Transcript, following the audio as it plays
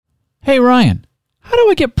Hey Ryan, how do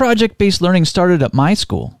I get project-based learning started at my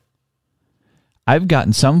school? I've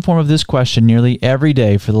gotten some form of this question nearly every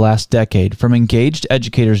day for the last decade from engaged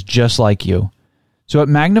educators just like you. So at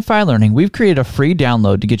Magnify Learning, we've created a free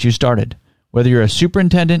download to get you started. Whether you're a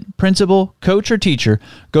superintendent, principal, coach, or teacher,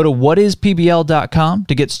 go to whatispbl.com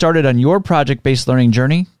to get started on your project-based learning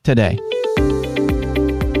journey today.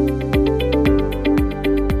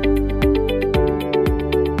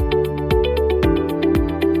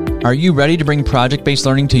 Are you ready to bring project-based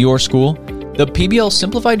learning to your school? The PBL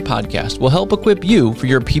Simplified podcast will help equip you for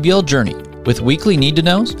your PBL journey with weekly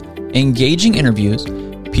need-to-knows, engaging interviews,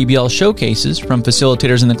 PBL showcases from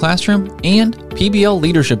facilitators in the classroom, and PBL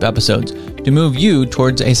leadership episodes to move you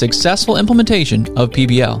towards a successful implementation of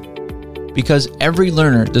PBL. Because every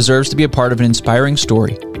learner deserves to be a part of an inspiring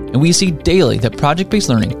story, and we see daily that project-based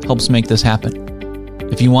learning helps make this happen.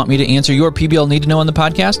 If you want me to answer your PBL need-to-know on the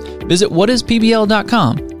podcast, visit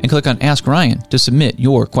whatispbl.com and click on Ask Ryan to submit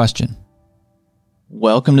your question.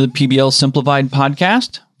 Welcome to the PBL Simplified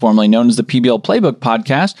podcast, formerly known as the PBL Playbook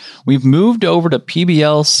podcast. We've moved over to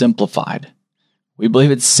PBL Simplified. We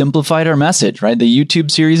believe it's simplified our message, right? The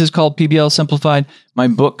YouTube series is called PBL Simplified. My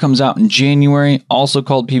book comes out in January, also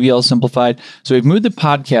called PBL Simplified. So we've moved the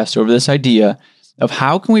podcast over this idea of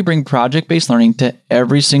how can we bring project-based learning to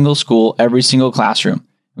every single school, every single classroom.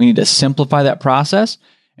 We need to simplify that process.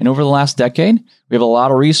 And over the last decade, we have a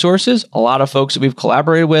lot of resources, a lot of folks that we've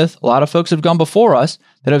collaborated with, a lot of folks that have gone before us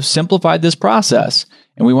that have simplified this process.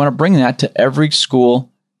 And we want to bring that to every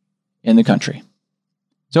school in the country.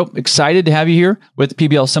 So excited to have you here with the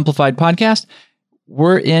PBL Simplified podcast.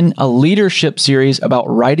 We're in a leadership series about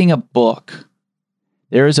writing a book.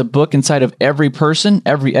 There is a book inside of every person,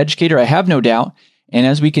 every educator, I have no doubt. And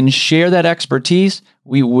as we can share that expertise,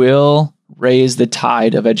 we will raise the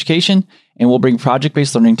tide of education and we'll bring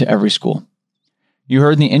project-based learning to every school. You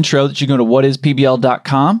heard in the intro that you go to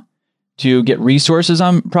whatispbl.com to get resources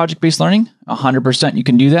on project-based learning. 100% you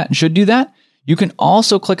can do that and should do that. You can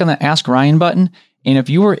also click on the Ask Ryan button. And if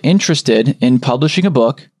you are interested in publishing a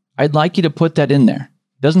book, I'd like you to put that in there.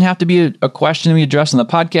 It doesn't have to be a question we address on the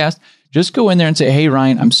podcast. Just go in there and say, hey,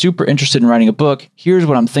 Ryan, I'm super interested in writing a book. Here's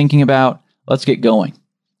what I'm thinking about. Let's get going.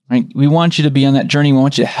 Right? We want you to be on that journey. We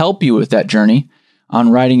want you to help you with that journey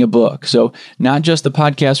on writing a book. So not just the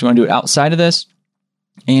podcast, we want to do it outside of this.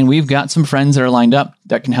 And we've got some friends that are lined up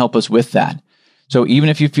that can help us with that. So even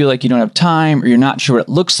if you feel like you don't have time or you're not sure what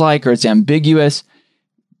it looks like or it's ambiguous,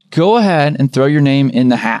 go ahead and throw your name in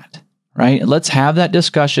the hat, right? Let's have that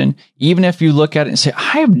discussion. Even if you look at it and say,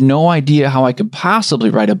 I have no idea how I could possibly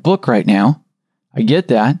write a book right now. I get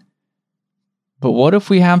that. But what if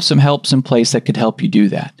we have some helps in place that could help you do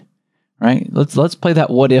that, right? Let's play that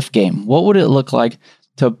what if game. What would it look like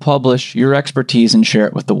to publish your expertise and share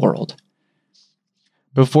it with the world?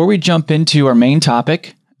 Before we jump into our main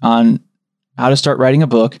topic on how to start writing a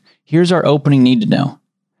book, here's our opening need to know.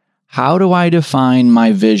 How do I define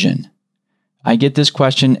my vision? I get this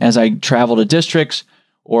question as I travel to districts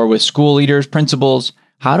or with school leaders, principals.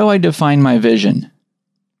 How do I define my vision?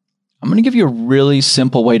 I'm going to give you a really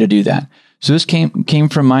simple way to do that. So this came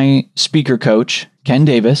from my speaker coach, Ken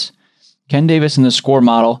Davis. Ken Davis in the SCORE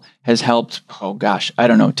model has helped,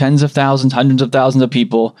 tens of thousands, hundreds of thousands of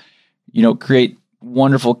people, create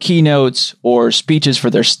wonderful keynotes or speeches for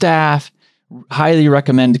their staff. Highly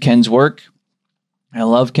recommend Ken's work. I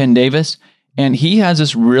love Ken Davis. And he has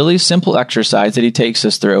this really simple exercise that he takes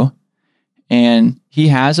us through. And he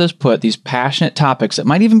has us put these passionate topics that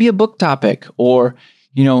might even be a book topic or,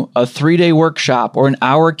 a 3-day workshop or an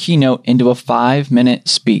hour keynote into a 5-minute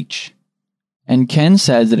speech. And Ken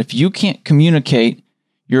says that if you can't communicate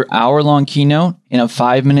your hour-long keynote in a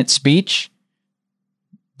 5-minute speech,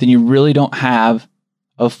 then you really don't have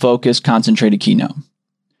a focused, concentrated keynote.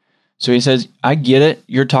 So he says, I get it.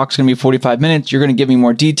 Your talk's going to be 45 minutes. You're going to give me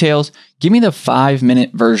more details. Give me the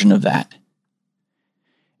 5-minute version of that.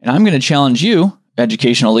 And I'm going to challenge you,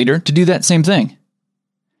 educational leader, to do that same thing.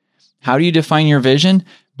 How do you define your vision?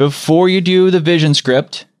 Before you do the vision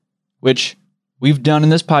script, which we've done in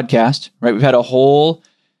this podcast, right? We've had a whole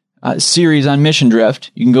series on mission drift.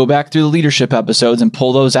 You can go back through the leadership episodes and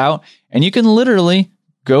pull those out, and you can literally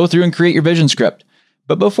go through and create your vision script.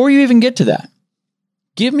 But before you even get to that,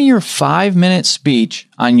 give me your 5-minute speech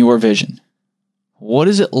on your vision. What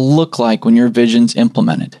does it look like when your vision's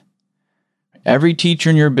implemented? Every teacher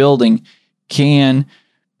in your building can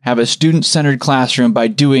have a student-centered classroom by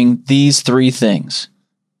doing these 3 things.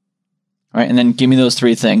 Right? And then give me those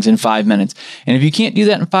 3 things in 5 minutes. And if you can't do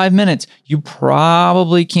that in 5 minutes, you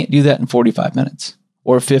probably can't do that in 45 minutes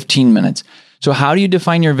or 15 minutes. So how do you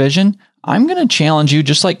define your vision? I'm going to challenge you,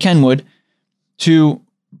 just like Ken would, to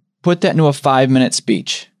put that into a 5-minute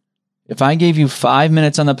speech. If I gave you 5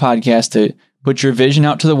 minutes on the podcast to put your vision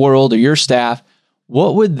out to the world or your staff,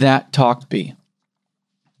 what would that talk be?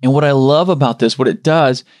 And what I love about this, what it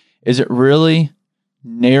does is it really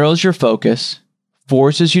narrows your focus,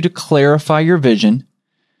 forces you to clarify your vision.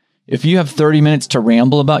 If you have 30 minutes to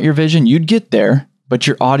ramble about your vision, you'd get there, but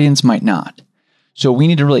your audience might not. So we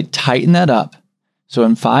need to really tighten that up. So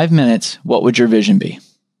in 5 minutes, what would your vision be?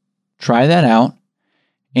 Try that out.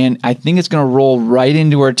 And I think it's going to roll right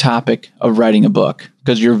into our topic of writing a book,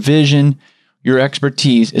 because your vision, your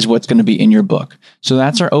expertise is what's going to be in your book. So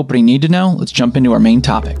that's our opening need to know. Let's jump into our main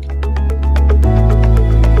topic.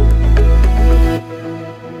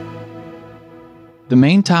 The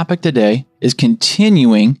main topic today is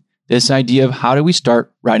continuing this idea of how do we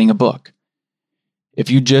start writing a book. If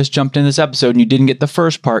you just jumped in this episode and you didn't get the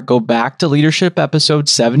first part, go back to leadership episode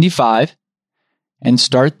 75 and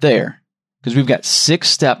start there. Because we've got 6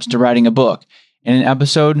 steps to writing a book. And in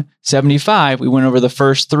episode 75, we went over the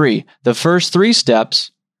first 3. The first 3 steps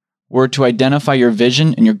were to identify your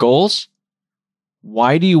vision and your goals.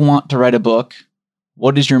 Why do you want to write a book?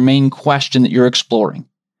 What is your main question that you're exploring?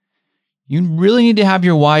 You really need to have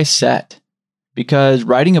your why set, because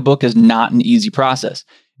writing a book is not an easy process.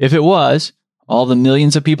 If it was, all the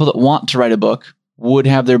millions of people that want to write a book would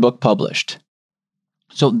have their book published.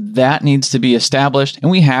 So that needs to be established, and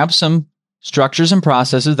we have some structures and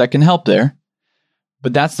processes that can help there.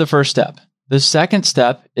 But that's the first step. The second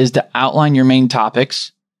step is to outline your main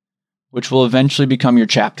topics, which will eventually become your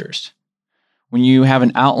chapters. When you have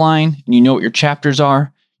an outline and you know what your chapters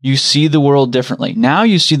are, you see the world differently. Now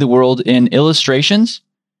you see the world in illustrations,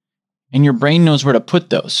 and your brain knows where to put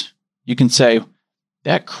those. You can say,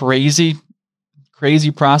 that crazy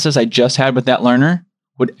process I just had with that learner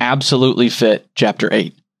would absolutely fit chapter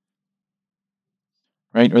 8.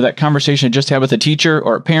 Right? Or that conversation I just had with a teacher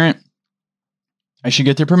or a parent, I should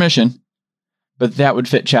get their permission, but that would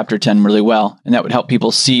fit chapter 10 really well, and that would help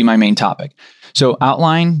people see my main topic. So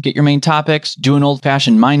outline, get your main topics, do an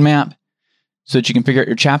old-fashioned mind map so that you can figure out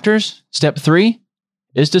your chapters. Step 3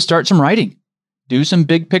 is to start some writing. Do some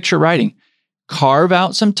big picture writing. Carve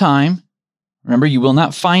out some time. Remember, you will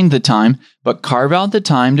not find the time, but carve out the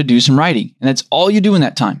time to do some writing. And that's all you do in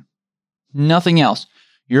that time. Nothing else.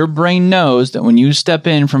 Your brain knows that when you step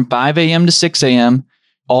in from 5 a.m. to 6 a.m.,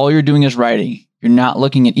 all you're doing is writing. You're not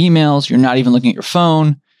looking at emails. You're not even looking at your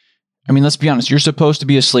phone. I mean, let's be honest. You're supposed to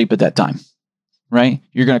be asleep at that time, right?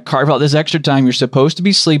 You're going to carve out this extra time. You're supposed to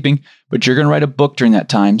be sleeping, but you're going to write a book during that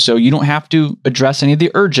time. So you don't have to address any of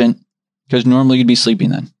the urgent, because normally you'd be sleeping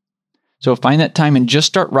then. So find that time and just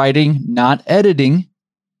start writing, not editing.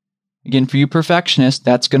 Again, for you perfectionists,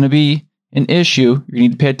 that's going to be an issue. You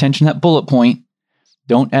need to pay attention to that bullet point.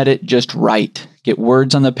 Don't edit, just write. Get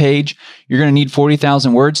words on the page. You're going to need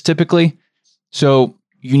 40,000 words typically. So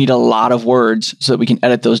you need a lot of words so that we can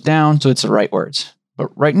edit those down so it's the right words.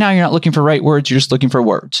 But right now, you're not looking for right words. You're just looking for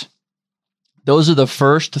words. Those are the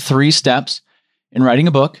first 3 steps in writing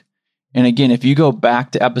a book. And again, if you go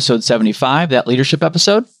back to episode 75, that leadership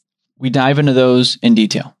episode, we dive into those in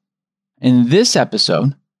detail. In this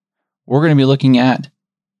episode, we're going to be looking at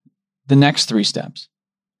the next 3 steps.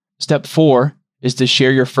 Step 4 is to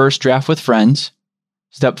share your first draft with friends.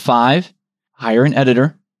 Step 5, hire an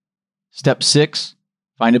editor. Step 6,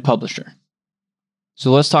 find a publisher.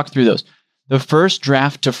 So let's talk through those. The first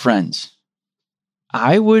draft to friends.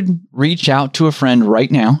 I would reach out to a friend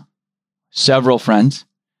right now, several friends,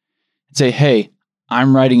 and say, hey,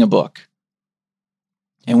 I'm writing a book.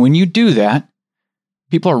 And when you do that,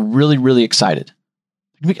 people are really, really excited.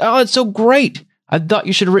 Like, oh, it's so great. I thought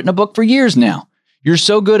you should have written a book for years now. You're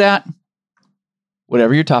so good at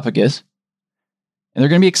whatever your topic is. And they're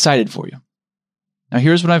going to be excited for you. Now,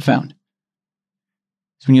 here's what I've found.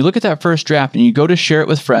 So when you look at that first draft and you go to share it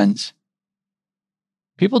with friends,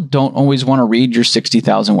 people don't always want to read your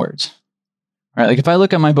 60,000 words. Right? Like if I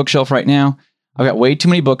look at my bookshelf right now, I've got way too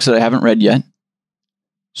many books that I haven't read yet.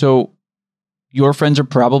 So your friends are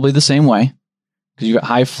probably the same way, because you've got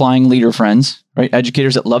high-flying leader friends, right?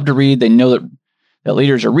 Educators that love to read. They know that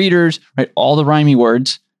leaders are readers, right? All the rhymey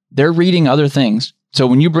words. They're reading other things. So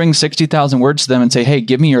when you bring 60,000 words to them and say, hey,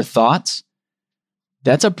 give me your thoughts,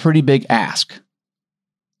 that's a pretty big ask.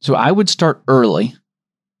 So I would start early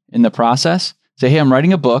in the process. Say, hey, I'm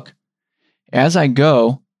writing a book. As I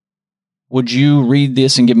go, would you read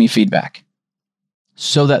this and give me feedback?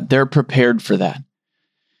 So that they're prepared for that.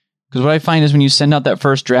 Because what I find is when you send out that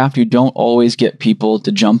first draft, you don't always get people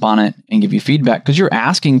to jump on it and give you feedback, because you're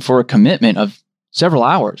asking for a commitment of several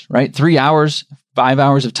hours, right? 3 hours, 5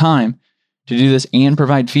 hours of time to do this and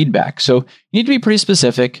provide feedback. So you need to be pretty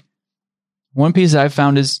specific. One piece that I've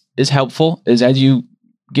found is helpful is as you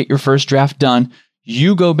get your first draft done,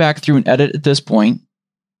 you go back through and edit at this point,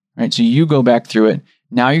 right? So you go back through it.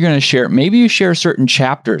 Now you're going to share, maybe you share certain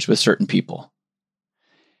chapters with certain people.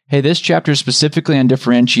 Hey, this chapter is specifically on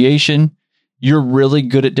differentiation. You're really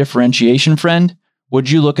good at differentiation, friend. Would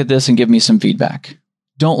you look at this and give me some feedback?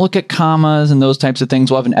 Don't look at commas and those types of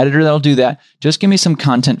things. We'll have an editor that'll do that. Just give me some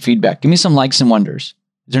content feedback. Give me some likes and wonders.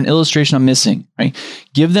 Is there an illustration I'm missing, right?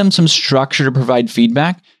 Give them some structure to provide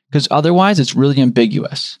feedback, because otherwise it's really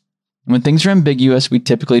ambiguous. And when things are ambiguous, we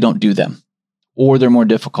typically don't do them, or they're more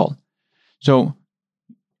difficult. So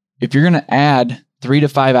if you're going to add 3 to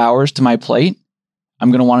 5 hours to my plate,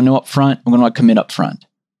 I'm going to want to know up front. I'm going to want to commit up front.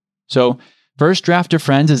 So first draft of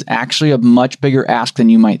Friends is actually a much bigger ask than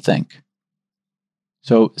you might think.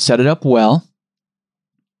 So set it up well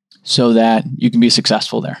so that you can be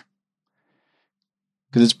successful there.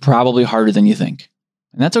 Because it's probably harder than you think.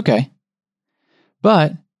 And that's okay.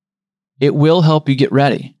 But it will help you get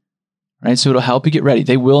ready, right? So it'll help you get ready.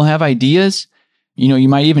 They will have ideas. You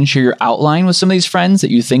might even share your outline with some of these friends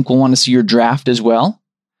that you think will want to see your draft as well.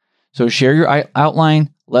 So share your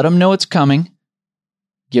outline. Let them know it's coming.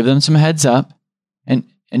 Give them some heads up. And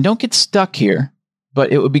don't get stuck here.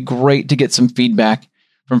 But it would be great to get some feedback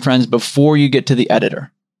from friends before you get to the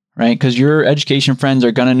editor, right? Because your education friends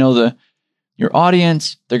are going to know your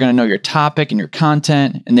audience, they're going to know your topic and your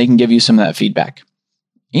content, and they can give you some of that feedback.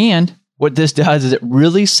 And what this does is it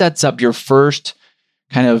really sets up your first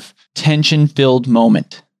kind of tension-filled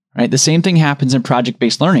moment, right? The same thing happens in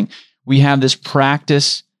project-based learning. We have this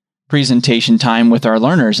practice presentation time with our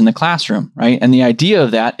learners in the classroom, right? And the idea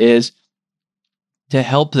of that is to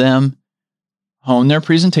help them hone their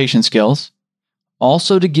presentation skills,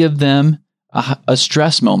 also to give them a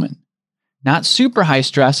stress moment. Not super high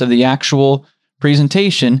stress of the actual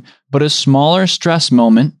presentation, but a smaller stress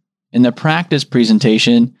moment in the practice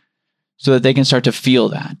presentation so that they can start to feel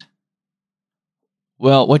that.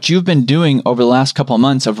 Well, what you've been doing over the last couple of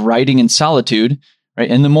months of writing in solitude, right?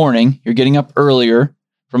 In the morning, you're getting up earlier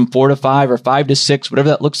from 4 to 5 or 5 to 6, whatever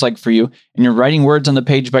that looks like for you, and you're writing words on the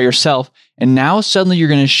page by yourself, and now suddenly you're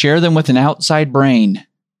going to share them with an outside brain.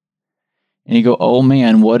 And you go, oh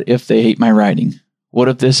man, what if they hate my writing? What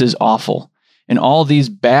if this is awful? And all these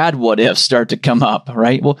bad what ifs start to come up,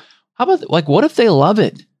 right? Well, how about what if they love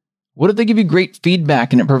it? What if they give you great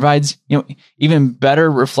feedback and it provides, even better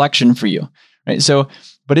reflection for you, right? So,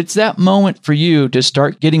 but it's that moment for you to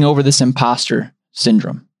start getting over this imposter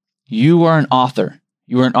syndrome. You are an author.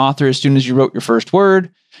 You were an author as soon as you wrote your first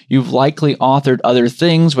word. You've likely authored other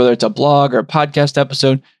things, whether it's a blog or a podcast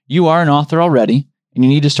episode. You are an author already. And you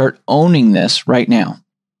need to start owning this right now.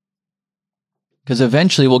 Because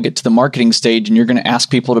eventually we'll get to the marketing stage and you're going to ask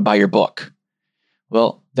people to buy your book.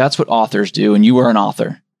 Well, that's what authors do, and you are an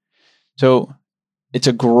author. So it's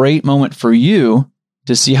a great moment for you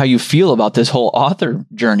to see how you feel about this whole author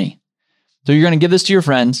journey. So you're going to give this to your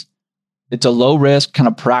friends. It's a low risk kind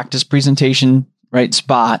of practice presentation, right,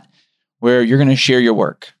 spot where you're going to share your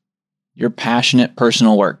work, your passionate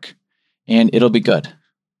personal work, and it'll be good,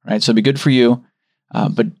 right? So it'll be good for you.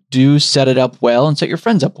 But do set it up well and set your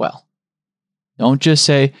friends up well. Don't just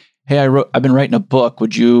say, hey, I've been writing a book.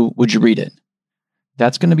 Would you read it?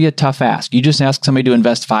 That's going to be a tough ask. You just ask somebody to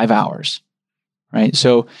invest 5 hours, right?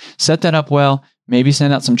 So set that up well. Maybe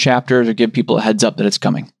send out some chapters or give people a heads up that it's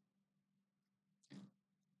coming.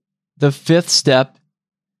 The fifth step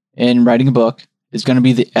in writing a book is going to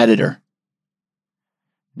be the editor.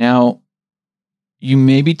 Now, you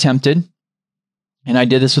may be tempted, and I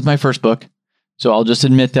did this with my first book, so I'll just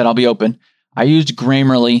admit that I'll be open. I used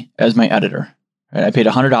Grammarly as my editor. Right? I paid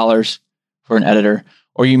 $100 for an editor.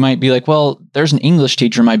 Or you might be like, well, there's an English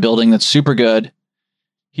teacher in my building that's super good.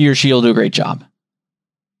 He or she will do a great job.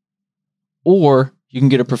 Or you can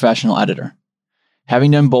get a professional editor.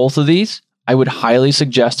 Having done both of these, I would highly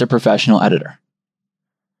suggest a professional editor.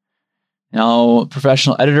 Now, a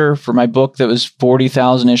professional editor for my book that was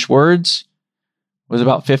 40,000-ish words was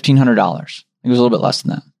about $1,500. It was a little bit less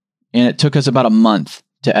than that. And it took us about a month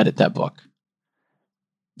to edit that book.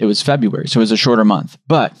 It was February, so it was a shorter month.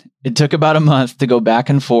 But it took about a month to go back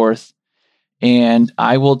and forth. And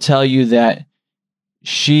I will tell you that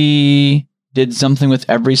she did something with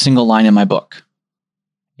every single line in my book.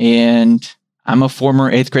 And I'm a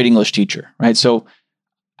former 8th grade English teacher, right? So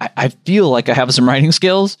I feel like I have some writing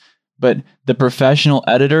skills, but the professional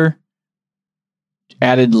editor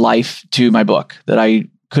added life to my book that I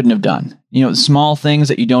couldn't have done. Small things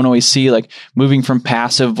that you don't always see, like moving from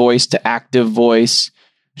passive voice to active voice.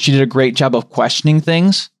 She did a great job of questioning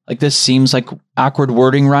things. Like, this seems like awkward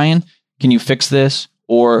wording, Ryan. Can you fix this?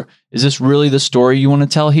 Or is this really the story you want to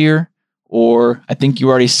tell here? or I think you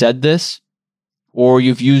already said this, or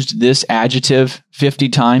you've used this adjective 50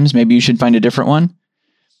 times. Maybe you should find a different one.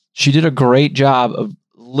 She did a great job of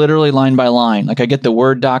literally line by line. Like I get the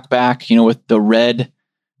Word doc back, with the red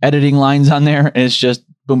editing lines on there, and it's just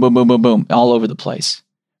boom, boom, boom, boom, boom, all over the place.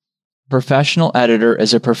 Professional editor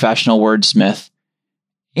is a professional wordsmith.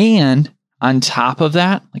 And on top of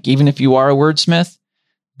that, like even if you are a wordsmith,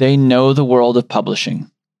 they know the world of publishing.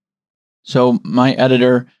 So my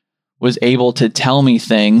editor was able to tell me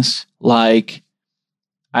things like,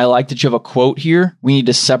 I like that you have a quote here. We need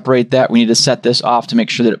to separate that. We need to set this off to make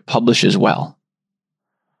sure that it publishes well.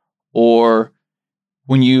 Or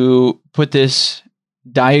when you put this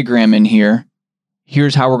diagram in here,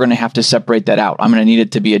 here's how we're going to have to separate that out. I'm going to need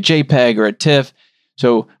it to be a JPEG or a TIFF.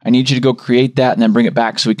 So I need you to go create that and then bring it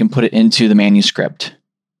back so we can put it into the manuscript.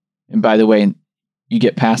 And by the way, you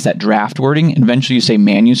get past that draft wording and eventually you say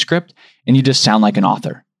manuscript and you just sound like an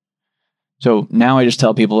author. So now I just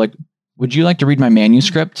tell people like, would you like to read my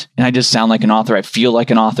manuscript? And I just sound like an author. I feel like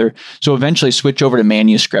an author. So eventually switch over to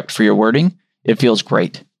manuscript for your wording. It feels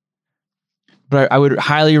great. But I would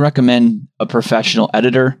highly recommend a professional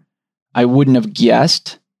editor. I wouldn't have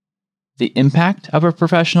guessed the impact of a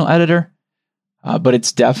professional editor, but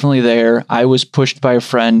it's definitely there. I was pushed by a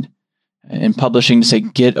friend in publishing to say,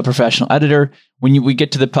 get a professional editor. When we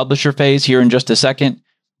get to the publisher phase here in just a second,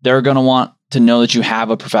 they're going to want to know that you have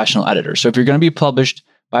a professional editor. So if you're going to be published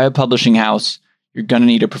by a publishing house, you're going to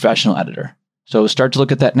need a professional editor. So start to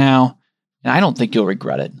look at that now, and I don't think you'll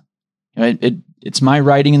regret it. It's my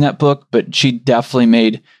writing in that book, but she definitely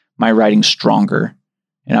made my writing stronger.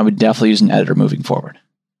 And I would definitely use an editor moving forward.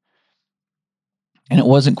 And it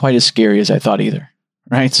wasn't quite as scary as I thought either,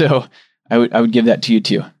 right? So I would give that to you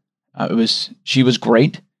too. She was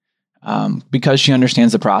great because she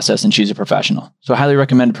understands the process and she's a professional. So I highly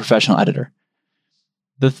recommend a professional editor.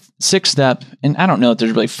 The sixth step, and I don't know if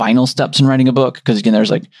there's really final steps in writing a book, because again,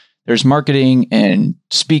 there's marketing and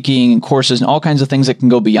speaking and courses and all kinds of things that can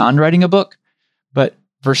go beyond writing a book. But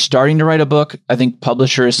for starting to write a book, I think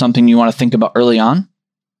publisher is something you want to think about early on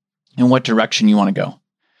and what direction you want to go.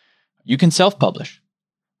 You can self-publish.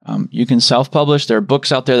 There are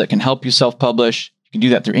books out there that can help you self-publish. You can do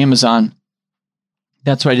that through Amazon.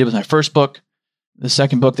 That's what I did with my first book. The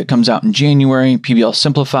second book that comes out in January, PBL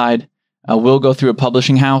Simplified, will go through a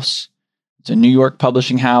publishing house. It's a New York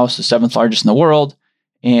publishing house, the 7th largest in the world.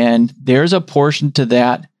 And there's a portion to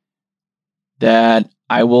that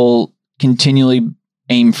I will continually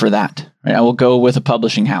aim for that. Right? I will go with a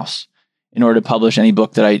publishing house in order to publish any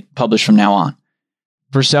book that I publish from now on,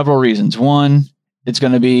 for several reasons. One, it's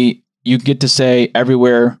going to be, you get to say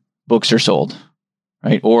everywhere books are sold,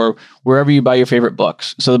 right? Or wherever you buy your favorite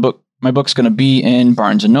books. So my book's going to be in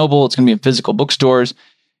Barnes & Noble. It's going to be in physical bookstores.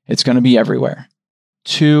 It's going to be everywhere.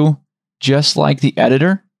 Two, just like the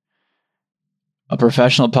editor, a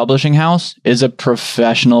professional publishing house is a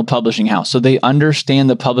professional publishing house. So they understand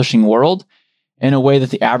the publishing world in a way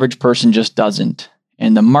that the average person just doesn't.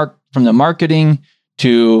 And from the marketing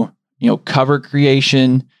to cover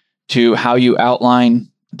creation to how you outline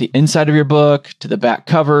the inside of your book to the back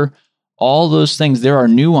cover, all those things, there are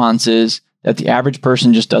nuances that the average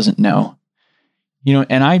person just doesn't know.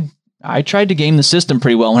 And I tried to game the system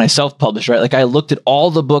pretty well when I self-published, right? Like I looked at all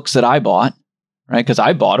the books that I bought, right? Because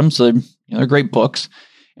I bought them, so they're great books.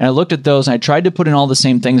 And I looked at those and I tried to put in all the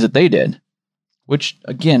same things that they did, which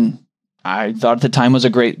again, I thought at the time was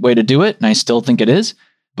a great way to do it, and I still think it is.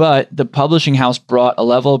 But the publishing house brought a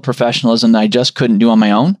level of professionalism that I just couldn't do on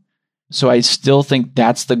my own. So I still think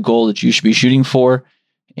that's the goal that you should be shooting for.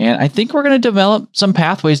 And I think we're going to develop some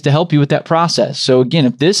pathways to help you with that process. So again,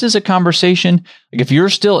 if this is a conversation, like if you're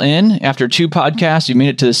still in after 2 podcasts, you made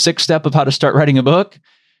it to the 6th step of how to start writing a book,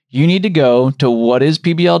 you need to go to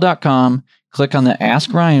whatispbl.com, click on the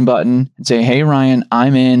Ask Ryan button and say, hey, Ryan,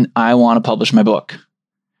 I'm in. I want to publish my book.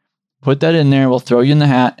 Put that in there. We'll throw you in the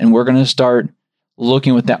hat, and we're going to start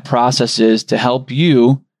looking what that process is to help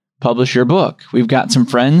you publish your book. We've got some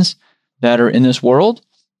friends that are in this world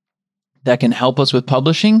that can help us with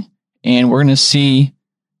publishing, and we're going to see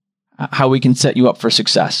how we can set you up for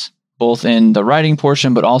success, both in the writing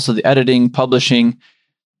portion, but also the editing, publishing.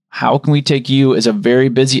 How can we take you as a very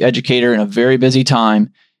busy educator in a very busy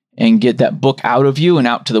time and get that book out of you and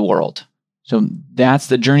out to the world? So that's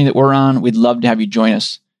the journey that we're on. We'd love to have you join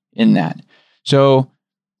us in that. So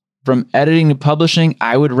from editing to publishing,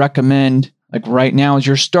 I would recommend, like right now, as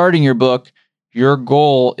you're starting your book, your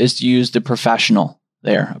goal is to use the professional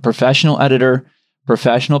there, a professional editor,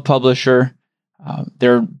 professional publisher.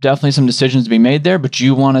 There are definitely some decisions to be made there, but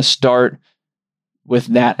you want to start with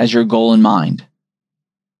that as your goal in mind.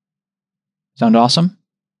 Sound awesome?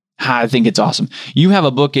 I think it's awesome. You have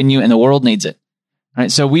a book in you and the world needs it. All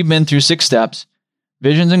right. So we've been through 6 steps,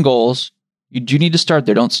 visions and goals. You do need to start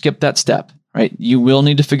there. Don't skip that step, right? You will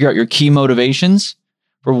need to figure out your key motivations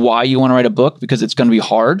for why you want to write a book, because it's going to be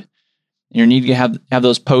hard. You need to have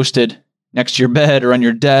those posted next to your bed or on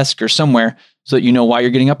your desk or somewhere so that you know why you're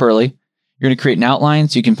getting up early. You're going to create an outline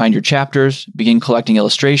so you can find your chapters, begin collecting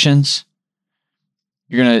illustrations.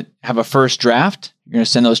 You're going to have a first draft. You're going to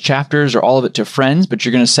send those chapters or all of it to friends, but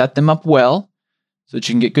you're going to set them up well so that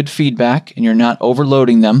you can get good feedback and you're not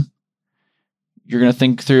overloading them. You're going to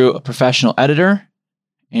think through a professional editor,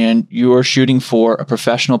 and you are shooting for a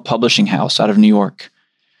professional publishing house out of New York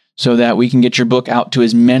so that we can get your book out to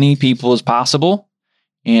as many people as possible,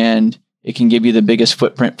 and it can give you the biggest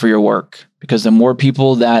footprint for your work, because the more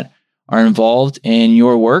people that are involved in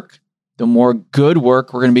your work, the more good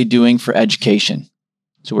work we're going to be doing for education.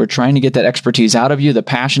 So we're trying to get that expertise out of you, the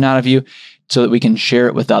passion out of you, so that we can share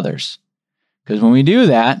it with others. Because when we do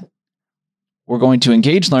that, we're going to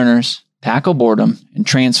engage learners, tackle boredom, and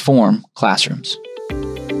transform classrooms.